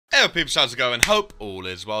Hey peeps, how's it going? Hope all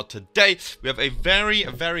is well. Today we have a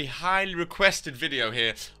very highly requested video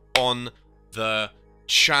here on the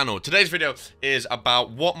channel. Today's video is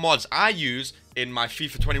about what mods I use in my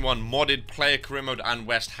FIFA21 modded player career mode and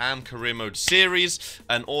West Ham career mode series,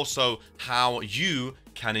 and also how you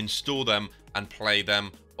can install them and play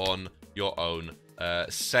them on your own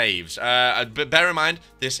saves. But bear in mind,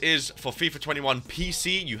 this is for FIFA21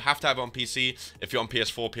 PC. You have to have it on PC. If you're on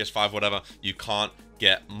PS4, PS5, whatever, you can't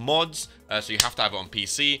get mods, so you have to have it on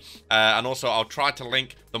PC. And also, I'll try to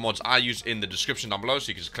link the mods I use in the description down below, so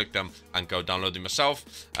you can just click them and go download them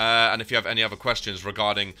yourself. And if you have any other questions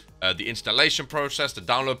regarding the installation process, the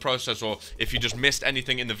download process, or if you just missed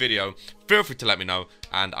anything in the video, feel free to let me know,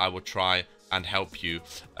 and I will try and help you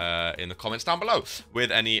in the comments down below with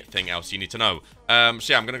anything else you need to know. So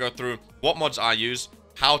yeah, I'm going to go through what mods I use,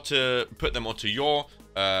 how to put them onto your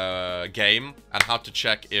game, and how to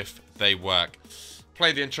check if they work.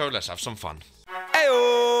 Play the intro, let's have some fun.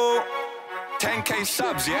 Ayo! 10k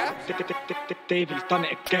subs, yeah? David's done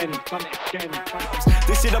it again,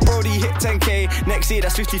 This year the Brody hit 10k, next year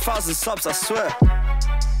that's 50,000 subs, I swear.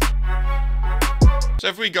 So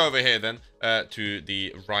if we go over here then, to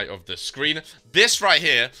the right of the screen, this right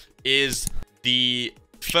here is the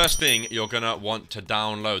first thing you're gonna want to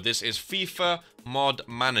download. This is FIFA Mod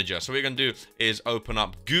Manager. So what you're gonna do is open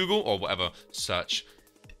up Google or whatever search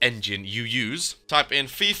engine you use, type in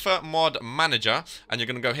FIFA Mod Manager, and you're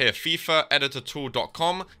going to go here,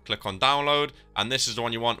 fifaeditortool.com, click on download, and this is the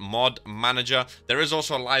one you want, Mod Manager. There is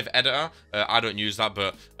also a live editor. I don't use that,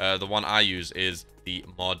 but the one I use is the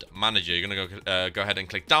Mod Manager. You're going to go ahead and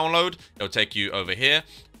click download. It'll take you over here,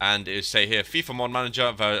 and it'll say here, FIFA Mod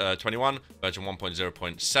Manager 21, version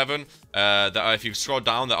 1.0.7. If you scroll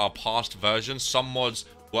down, there are past versions. Some mods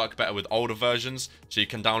work better with older versions, so you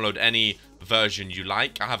can download any version you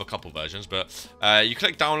like. I have a couple versions, but you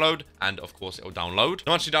click download, and of course it will download. And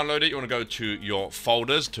once you download it, you want to go to your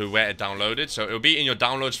folders to where it downloaded. So it'll be in your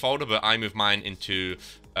downloads folder, but I move mine into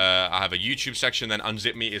I have a YouTube section. Then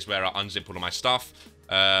unzip me is where I unzip all of my stuff.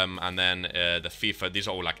 And then the FIFA, these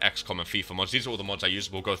are all like XCOM and FIFA mods. These are all the mods I use.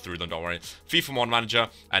 We'll go through them, don't worry. FIFA Mod Manager,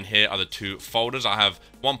 and here are the two folders. I have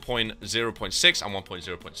 1.0.6 and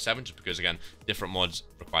 1.0.7, just because, again, different mods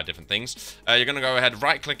require different things. You're going to go ahead,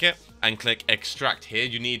 right-click it, and click Extract here.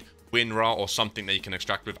 You need WinRAR or something that you can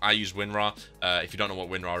extract with. I use WinRAR. If you don't know what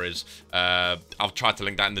WinRAR is, I'll try to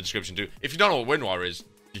link that in the description too. If you don't know what WinRAR is,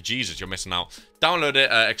 Jesus, you're missing out. Download it,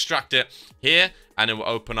 extract it here, and it will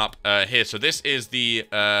open up here. So this is the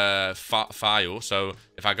file. So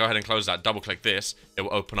if I go ahead and close that, double click this, it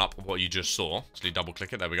will open up what you just saw. Actually, double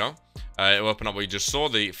click it. There we go. It will open up what you just saw,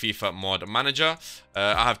 the FIFA Mod Manager.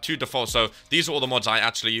 I have two defaults. So these are all the mods I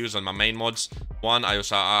actually use on my main mods. One, I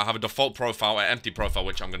have a default profile, an empty profile,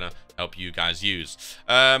 which I'm gonna help you guys use.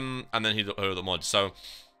 And then here are the mods. So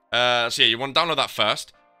yeah, you want to download that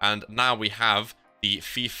first, and now we have the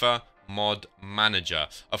FIFA Mod Manager.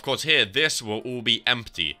 Of course, here, this will all be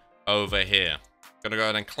empty over here. Gonna go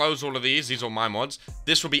ahead and close all of these. These are my mods.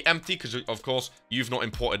 This will be empty because, of course, you've not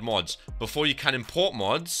imported mods. Before you can import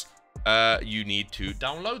mods, you need to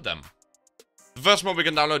download them. The first mod we're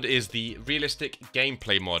gonna download is the Realistic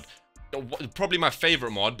Gameplay mod. Probably my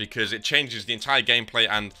favorite mod because it changes the entire gameplay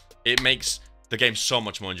and it makes the game so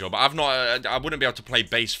much more enjoyable. I wouldn't be able to play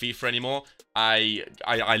base FIFA anymore. I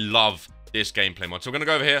love this gameplay mod. So we're going to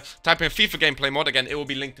go over here, type in FIFA gameplay mod. Again, it will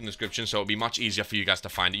be linked in the description, so it'll be much easier for you guys to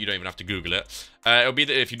find it. You don't even have to Google it. It'll be,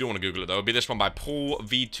 if you do want to Google it though, it'll be this one by Paul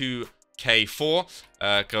V2K4.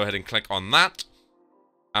 Go ahead and click on that.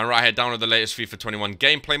 And right here, download the latest FIFA21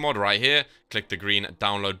 gameplay mod right here. Click the green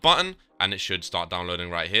download button, and it should start downloading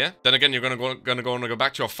right here. Then again, you're going to go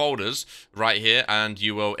back to your folders right here, and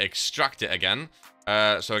you will extract it again.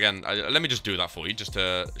 So again, let me just do that for you, just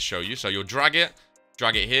to show you. So you'll drag it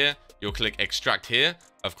here. You'll click extract here.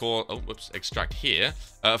 Of course, oh, whoops, extract here.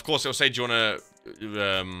 Of course, it'll say, do you want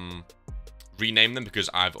to rename them? Because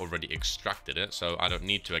I've already extracted it, so I don't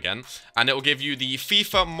need to again. And it will give you the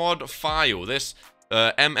FIFA mod file. This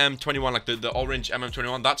MM21, like the orange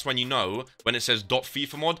MM21, that's when you know, when it says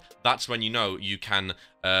 .FIFA mod, that's when you know you can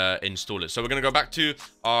install it. So we're going to go back to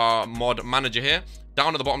our mod manager here.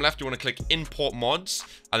 Down at the bottom left, you want to click import mods,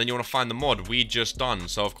 and then you want to find the mod we just done.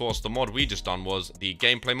 So of course, the mod we just done was the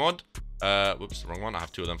gameplay mod. Whoops, the wrong one. I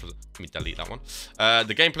have two of them. Let me delete that one.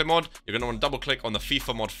 The gameplay mod, you're going to want to double click on the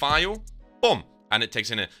FIFA mod file. Boom. And it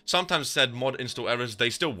takes in it. Sometimes it said mod install errors. They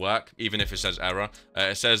still work, even if it says error.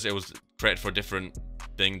 It says it was created for a different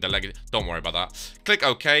thing. Don't worry about that. Click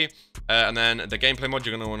OK. And then the gameplay mod,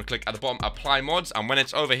 you're going to want to click at the bottom, apply mods. And when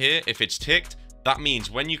it's over here, if it's ticked, That means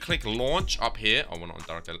when you click launch up here, oh, we're not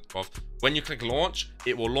on direct off. When you click launch,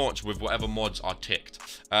 it will launch with whatever mods are ticked.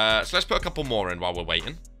 So let's put a couple more in while we're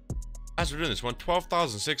waiting. As we're doing this, we're on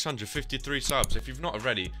 12,653 subs. If you've not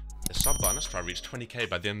already, the sub button, let's try to reach 20k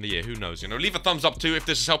by the end of the year. Who knows? You know, leave a thumbs up too if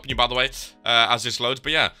this is helping you, by the way, as this loads.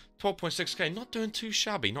 But yeah, 12.6k, not doing too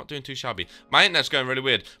shabby, not doing too shabby. My internet's going really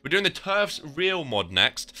weird. We're doing the Turfs Real mod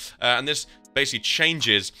next, and this basically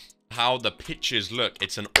changes how the pitches look.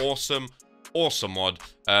 It's an awesome mod.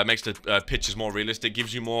 Makes the pitches more realistic,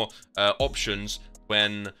 gives you more options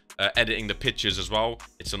when editing the pitches as well.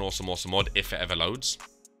 It's an awesome mod if it ever loads.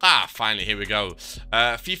 Ah, finally, here we go.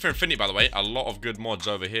 FIFA Infinity, by the way, a lot of good mods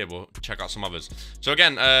over here. We'll check out some others. So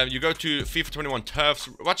again, you go to FIFA21 Turfs.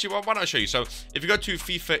 Actually, why don't I show you? So if you go to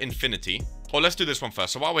FIFA Infinity, or let's do this one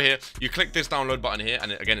first. So while we're here, you click this download button here,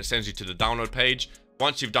 and again, it sends you to the download page.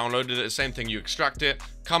 Once you've downloaded it, the same thing, you extract it,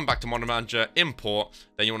 come back to Mod Manager, import,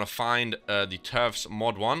 then you want to find the Turfs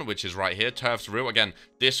Mod 1, which is right here, Turfs Real. Again,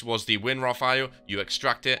 this was the WinRAR file, you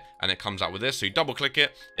extract it, and it comes out with this. So you double click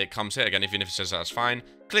it, it comes here, again, even if it says that's fine.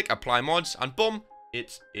 Click Apply Mods, and boom,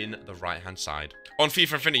 it's in the right-hand side. On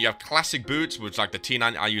FIFA Infinity, you have classic boots, which like the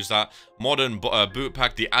T9, I use that. Modern boot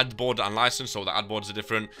pack, the ad board and license, so the ad boards are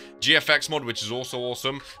different. GFX mod, which is also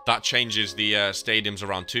awesome. That changes the stadiums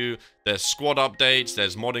around too. There's squad updates,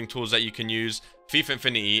 there's modding tools that you can use. FIFA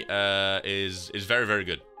Infinity is very, very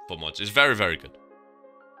good for mods. It's very, very good.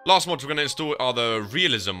 Last mods we're going to install are the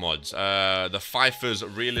realism mods. The FIFA's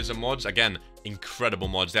realism mods. Again, incredible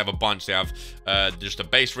mods. They have a bunch. They have just a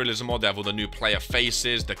base realism mod. They have all the new player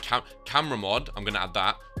faces. The camera mod. I'm going to add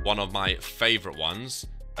that. One of my favorite ones.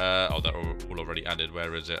 Oh, they're all already added.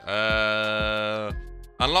 Where is it?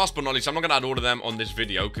 And last but not least, I'm not going to add all of them on this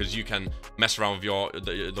video because you can mess around with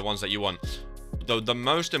the ones that you want. The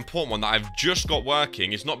most important one that I've just got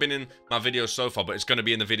working, it's not been in my videos so far, but it's going to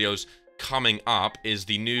be in the videos coming up, is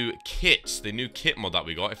the new kits, the new kit mod that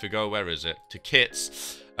we got. If we go, where is it? To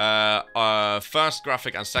kits. First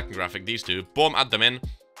graphic and second graphic, these two. Boom, add them in.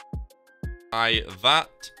 Apply that.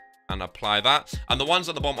 And apply that. And the ones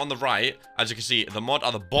at the bottom on the right, as you can see, the mod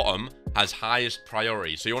at the bottom has highest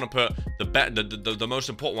priority. So you want to put the most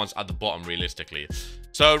important ones at the bottom, realistically.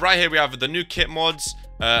 So right here we have the new kit mods,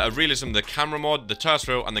 realism, the camera mod, the Turfs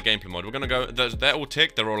Real, and the gameplay mod. We're going to go, they're all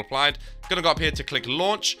ticked, they're all applied. Going to go up here to click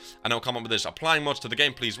launch, and it'll come up with this. Applying mods to the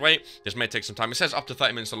game, please wait. This may take some time. It says up to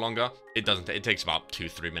 30 minutes or longer. It doesn't, it takes about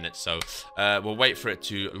 2-3 minutes. So we'll wait for it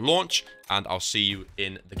to launch, and I'll see you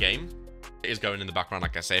in the game. It is going in the background,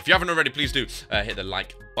 like I say. If you haven't already, please do hit the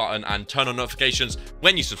like button and turn on notifications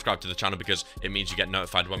when you subscribe to the channel, because it means you get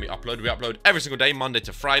notified when we upload. We upload every single day, Monday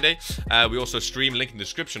to Friday. We also stream, link in the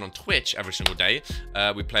description, on Twitch every single day.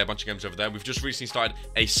 We play a bunch of games over there. We've just recently started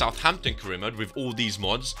a Southampton career mode with all these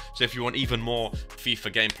mods. So if you want even more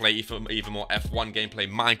FIFA gameplay, even more F1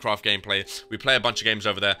 gameplay, Minecraft gameplay, we play a bunch of games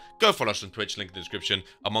over there. Go follow us on Twitch, link in the description.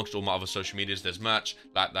 Amongst all my other social medias, there's merch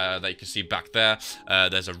like that you can see back there.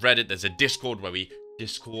 There's a Reddit, there's a Discord where we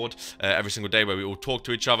Discord every single day where we all talk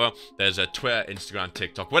to each other. There's a Twitter, Instagram,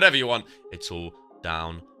 TikTok, whatever you want. It's all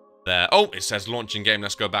down there. Oh, it says launching game.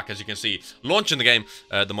 Let's go back. As you can see, launching the game.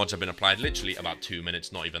 The mods have been applied. Literally about 2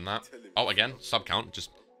 minutes, not even that. Oh, again, sub count.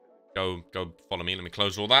 Just go follow me. Let me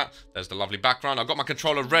close all that. There's the lovely background. I've got my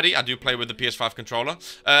controller ready. I do play with the PS5 controller.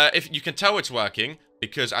 If you can tell it's working,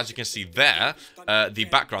 because as you can see there, the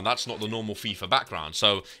background, that's not the normal FIFA background.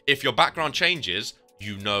 So if your background changes,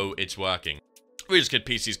 you know it's working. RegentsKid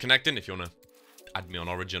PC is connecting. If you want to add me on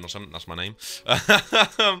Origin or something, that's my name.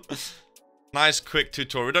 Nice quick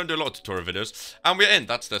tutorial. We don't do a lot of tutorial videos. And we're in.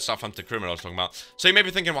 That's the Southampton criminal I was talking about. So you may be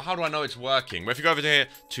thinking, well, how do I know it's working? Well, if you go over here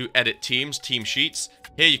to edit teams, team sheets,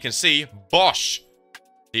 here you can see Bosch.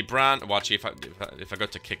 The brand, well, actually, if I go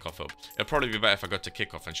to kickoff, it'll probably be better if I go to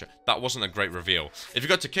kickoff and show. That wasn't a great reveal. If you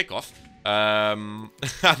go to kickoff, and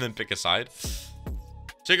then pick a side.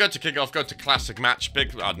 So you go to kickoff, go to classic match,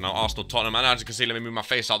 pick, I don't know, Arsenal, Tottenham, and as you can see, let me move my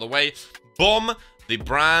face out of the way. Boom, the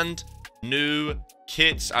brand new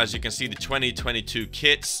kits, as you can see, the 2022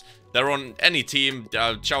 kits. They're on any team,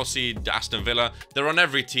 Chelsea, Aston Villa. They're on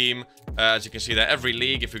every team, as you can see, they're every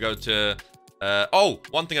league. If we go to, oh,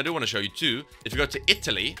 one thing I do want to show you too, if you go to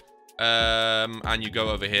Italy, and you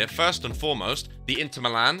go over here, first and foremost, the Inter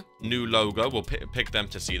Milan new logo, we'll pick them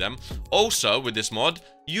to see them. Also, with this mod,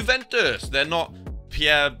 Juventus, they're not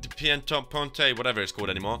Ponte, whatever it's called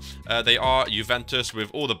anymore. They are Juventus with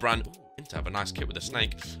all the brand... Ooh, Inter have a nice kit with a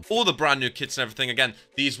snake. All the brand new kits and everything. Again,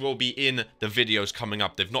 these will be in the videos coming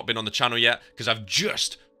up. They've not been on the channel yet because I've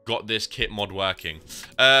just got this kit mod working.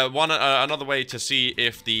 Another way to see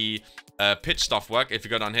if the pitch stuff work, if you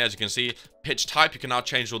go down here, as you can see, pitch type, you can now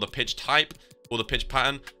change all the pitch type. all the pitch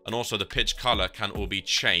pattern, and also the pitch color can all be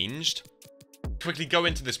changed. Quickly go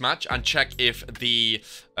into this match and check if the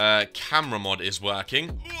camera mod is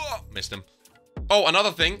working. Missed him. Oh,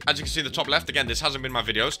 another thing, as you can see in the top left, again, this hasn't been my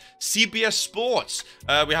videos, CBS Sports.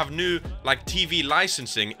 We have new, like, TV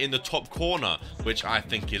licensing in the top corner, which I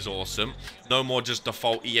think is awesome. No more just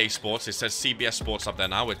default EA Sports. It says CBS Sports up there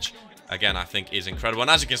now, which, again, I think is incredible.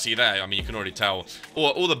 And as you can see there, I mean, you can already tell,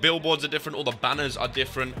 all the billboards are different, all the banners are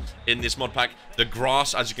different in this mod pack. The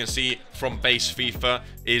grass, as you can see, from base FIFA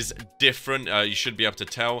is different. You should be able to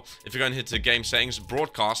tell. If you're going into game settings,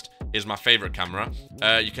 broadcast is my favorite camera.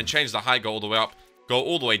 You can change the height, go all the way up, go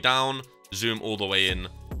all the way down, zoom all the way in.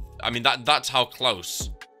 I mean, that's how close.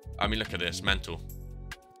 I mean, look at this, mental.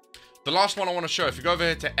 The last one I want to show, if you go over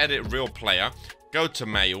here to edit real player, go to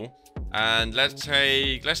mail, and let's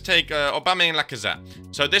take Aubameyang and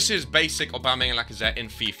Lacazette. So this is basic Aubameyang and Lacazette in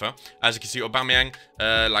FIFA. As you can see, Aubameyang,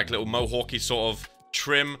 like little mohawky sort of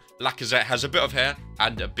trim. Lacazette has a bit of hair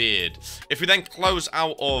and a beard. If we then close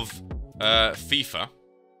out of FIFA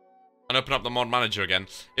and open up the mod manager again,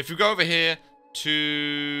 if we go over here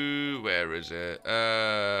to, where is it?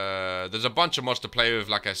 There's a bunch of mods to play with.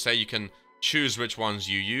 Like I say, you can choose which ones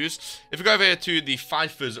you use. If you go over here to the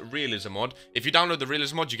FIFA's Realism mod, if you download the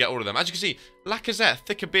Realism mod, you get all of them. As you can see, Lacazette,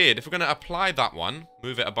 thicker beard. If we're going to apply that one,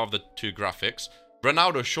 move it above the two graphics.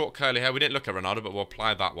 Ronaldo, short curly hair. We didn't look at Ronaldo, but we'll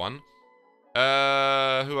apply that one.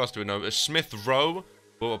 Who else do we know? Smith Rowe.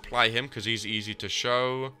 We'll apply him because he's easy to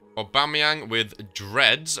show. Aubameyang with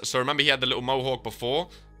dreads. So remember, he had the little mohawk before.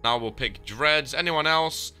 Now we'll pick dreads. Anyone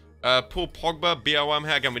else? Paul Pogba, BOM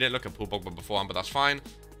here. Again, we didn't look at Paul Pogba beforehand, but that's fine.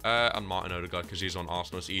 And Martin Odegaard because he's on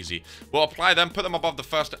Arsenal. It's easy. We'll apply them, put them above the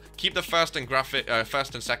first. Keep the first and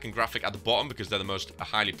second graphic at the bottom because they're the most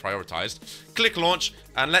highly prioritized. Click launch,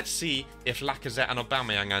 and let's see if Lacazette and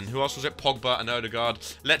Aubameyang, and who else was it? Pogba and Odegaard.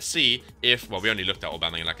 Let's see if, well, we only looked at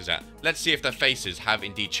Aubameyang and Lacazette. Let's see if their faces have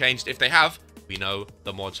indeed changed. If they have, we know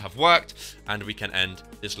the mods have worked, and we can end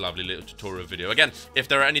this lovely little tutorial video. Again, if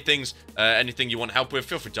there are anything you want help with,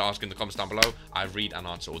 feel free to ask in the comments down below. I read and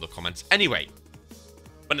answer all the comments anyway.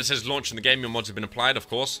 When it says launch in the game, your mods have been applied, of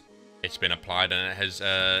course. It's been applied, and it has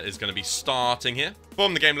is going to be starting here.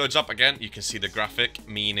 Boom, the game loads up again. You can see the graphic,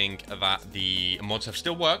 meaning that the mods have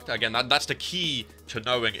still worked. Again, that's the key to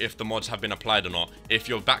knowing if the mods have been applied or not. If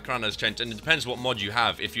your background has changed, and it depends what mod you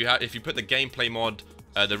have. If you put the gameplay mod,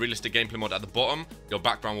 the realistic gameplay mod at the bottom, your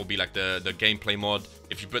background will be like the gameplay mod.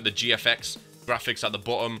 If you put the GFX graphics at the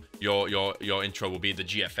bottom, your intro will be the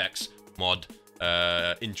GFX mod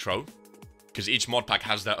intro. Because each mod pack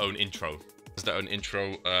has their own intro. Has their own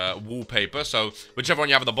intro wallpaper. So whichever one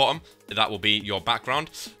you have at the bottom, that will be your background.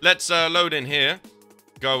 Let's load in here.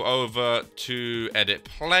 Go over to edit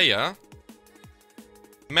player.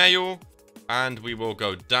 Mail. And we will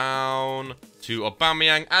go down to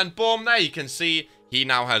Aubameyang. And boom, there you can see he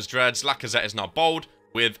now has dreads. Lacazette is now bald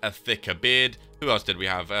with a thicker beard. Who else did we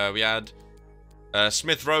have? We had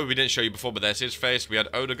Smith Rowe, we didn't show you before, but there's his face. We had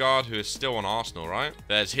Odegaard, who is still on Arsenal, right?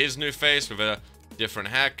 There's his new face with a different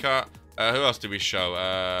haircut. Who else did we show?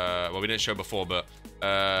 Well, we didn't show before, but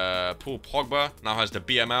Paul Pogba now has the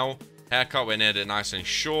BML haircut. We made it nice and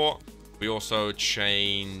short. We also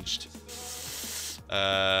changed...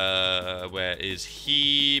 where is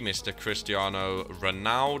he? Mr. Cristiano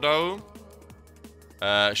Ronaldo.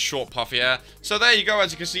 Short puffy hair. So there you go.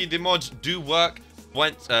 As you can see, the mods do work.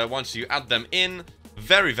 Once you add them in,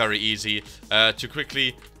 very, very easy. To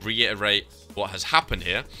quickly reiterate what has happened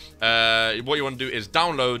here, what you want to do is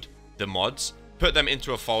download the mods, put them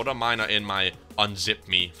into a folder. Mine are in my unzip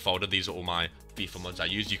me folder. These are all my FIFA mods I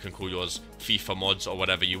use. You can call yours FIFA mods or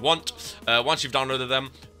whatever you want. Once you've downloaded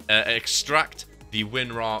them, extract the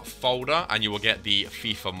WinRAR folder and you will get the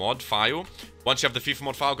FIFA mod file. Once you have the FIFA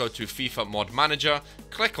mod file, go to FIFA mod manager,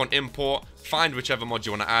 click on import, find whichever mod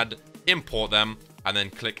you want to add, import them, and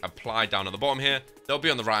then click apply down at the bottom here. They'll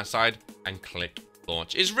be on the right hand side, and click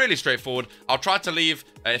launch. It's really straightforward. I'll try to leave,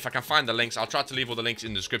 if I can find the links, I'll try to leave all the links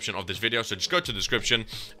in the description of this video. So just go to the description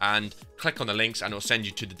and click on the links, and it'll send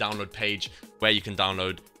you to the download page where you can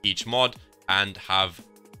download each mod and have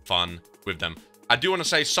fun with them. I do want to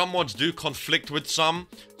say some mods do conflict with some.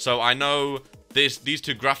 So I know these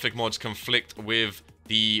two graphic mods conflict with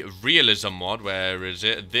the realism mod. Where is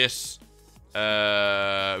it? This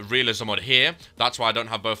realism mod here. That's why I don't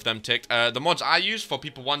have both of them ticked. The mods I use, for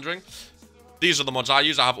people wondering, these are the mods I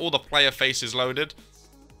use. I have all the player faces loaded.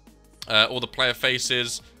 All the player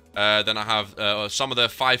faces. Then I have some of the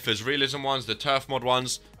FIFA's realism ones, the turf mod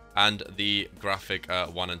ones, and the graphic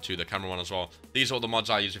 1 and 2, the camera one as well. These are all the mods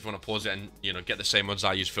I use. If you want to pause it and, you know, get the same mods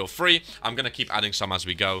I use, feel free. I'm going to keep adding some as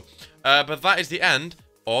we go. But that is the end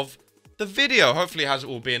of the video. Hopefully it has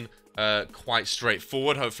all been quite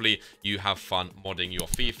straightforward. Hopefully you have fun modding your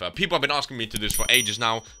FIFA. People have been asking me to do this for ages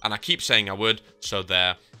now, and I keep saying I would, so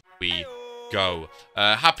there we go.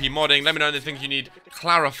 Happy modding. Let me know anything you need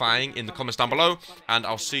clarifying in the comments down below, and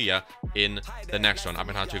I'll see ya in the next one. I've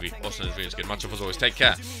been HowTV, also known as RegentsKid. Much love as always. Take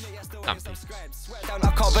care. And peace.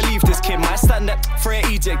 I can't believe this kid, might stand up for an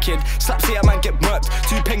EJ kid. Slaps here, man, get murked.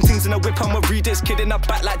 2 paintings in a whip, I'm a RegentsKid in the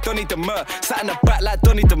back like didnt. Sat in the back like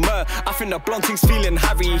didnt. I think the blonde thing's feeling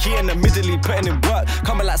Harry. He in the middle, he putting in work.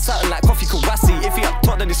 Coming like something like coffee Kawasi. If he up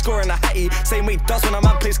top, then he's scoring a hattie. Same way he does when a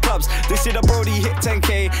man plays clubs. This year the Brody hit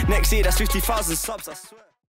 10K. Next year, that's 50,000 subs, I swear.